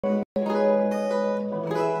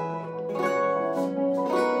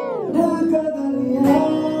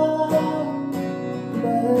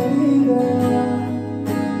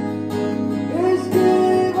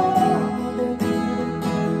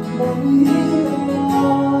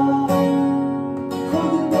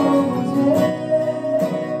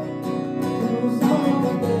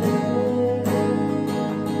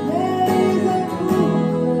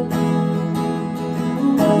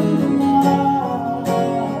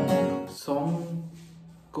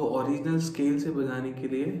Original scale से बजाने के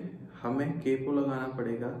लिए हमें केपो लगाना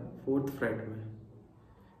पड़ेगा 4th फ्रेट में।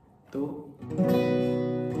 तो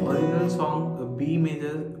original song be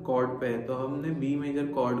major chord पे है, तो हमने बी मेजर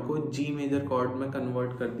कॉर्ड को जी मेजर कॉर्ड में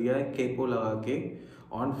कन्वर्ट कर दिया है केपो लगा के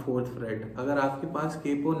ऑन 4th फ्रेट। अगर आपके पास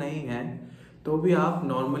केपो नहीं है तो भी आप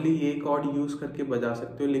नॉर्मली ये कॉर्ड यूज करके बजा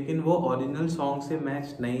सकते हो, लेकिन वो ओरिजिनल सॉन्ग से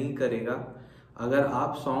मैच नहीं करेगा। अगर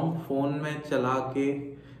आप सॉन्ग फोन में चला के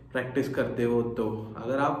प्रैक्टिस करते हो तो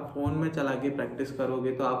अगर आप फोन में चला के प्रैक्टिस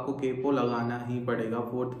करोगे तो आपको केपो लगाना ही पड़ेगा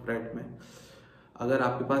 4th फ्रेट में। अगर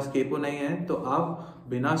आपके पास केपो नहीं है तो आप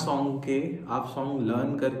बिना सॉन्ग के, आप सॉन्ग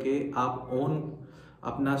लर्न करके, आप ओन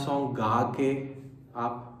अपना सॉन्ग गा के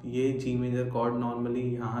आप ये जी मेजर कॉर्ड नॉर्मली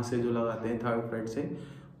यहाँ से जो लगाते हैं 3rd फ्रेट से,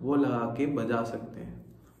 वो लगा के बजा सकते हैं।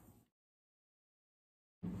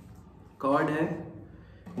 कॉर्ड है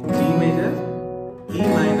जी मेजर, ई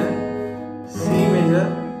माइनर, सी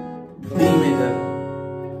मेजर, डी मेजर,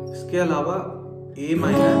 इसके अलावा ए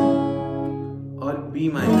माइनर और बी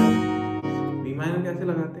माइनर। बी माइनर कैसे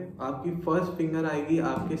लगाते हैं? आपकी फर्स्ट फिंगर आएगी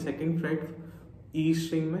आपके 2nd फ्रेट ई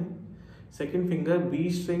स्ट्रिंग में, 2nd फिंगर बी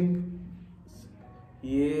स्ट्रिंग,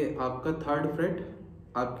 ये आपका 3rd फ्रेट,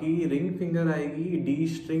 आपकी रिंग फिंगर आएगी डी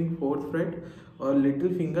स्ट्रिंग 4th फ्रेट और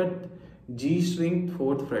लिटिल फिंगर जी स्ट्रिंग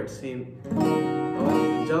 4th फ्रेट सेम।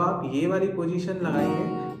 और जब आप ये वाली पोजीशन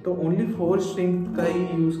लगाएंगे तो ओनली 4 स्ट्रिंग का ही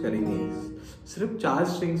यूज करेंगे, सिर्फ 4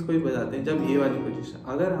 स्ट्रिंग्स को ही बजाते हैं जब ये वाली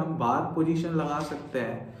पोजीशन। अगर हम बार पोजीशन लगा सकते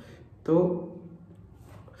हैं तो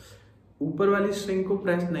ऊपर वाली स्ट्रिंग को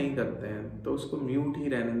प्रेस नहीं करते हैं, तो उसको म्यूट ही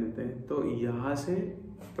रहने देते हैं। तो यहाँ से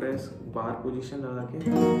प्रेस बार पोजीशन लगा के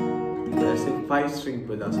ऐसे 5 स्ट्रिंग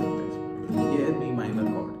बजा सकते हैं। ये है B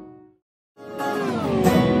minor cord.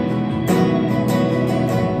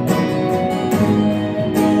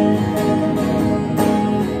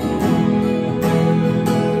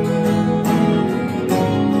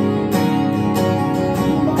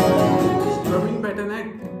 Strumming pattern है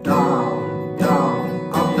down down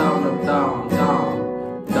up down up down down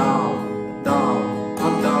down down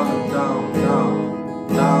up down up down down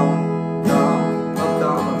down down up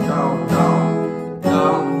down up down down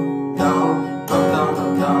down down up down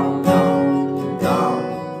up down down down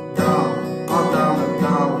down up down up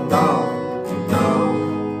down down down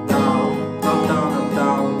down up down up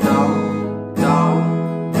down down down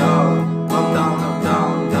down up down up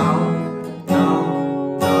down down down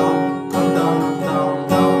down up down up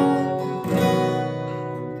down.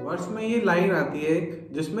 Verse में ये line आती है एक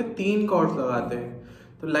जिसमें 3 chords लगाते हैं।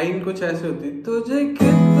 तो line कुछ ऐसे होती है, तुझे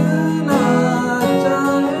कितना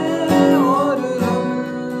चाहे और हम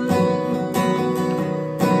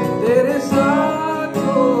तेरे साथ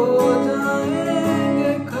हो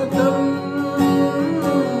जाएंगे खत्म,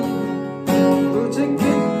 तुझे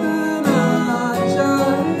कितना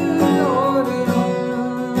चाहे और हम।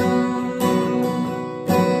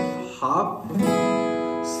 हाफ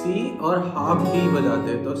सी और हाफ डी बजाते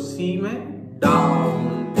हैं, तो सी में डाउन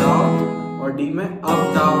डाउन और डी में up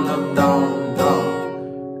down up down down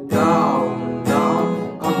down down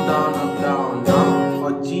up down down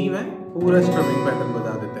और जी में पूरा स्ट्रमिंग पैटर्न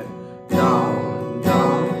बजाते हैं।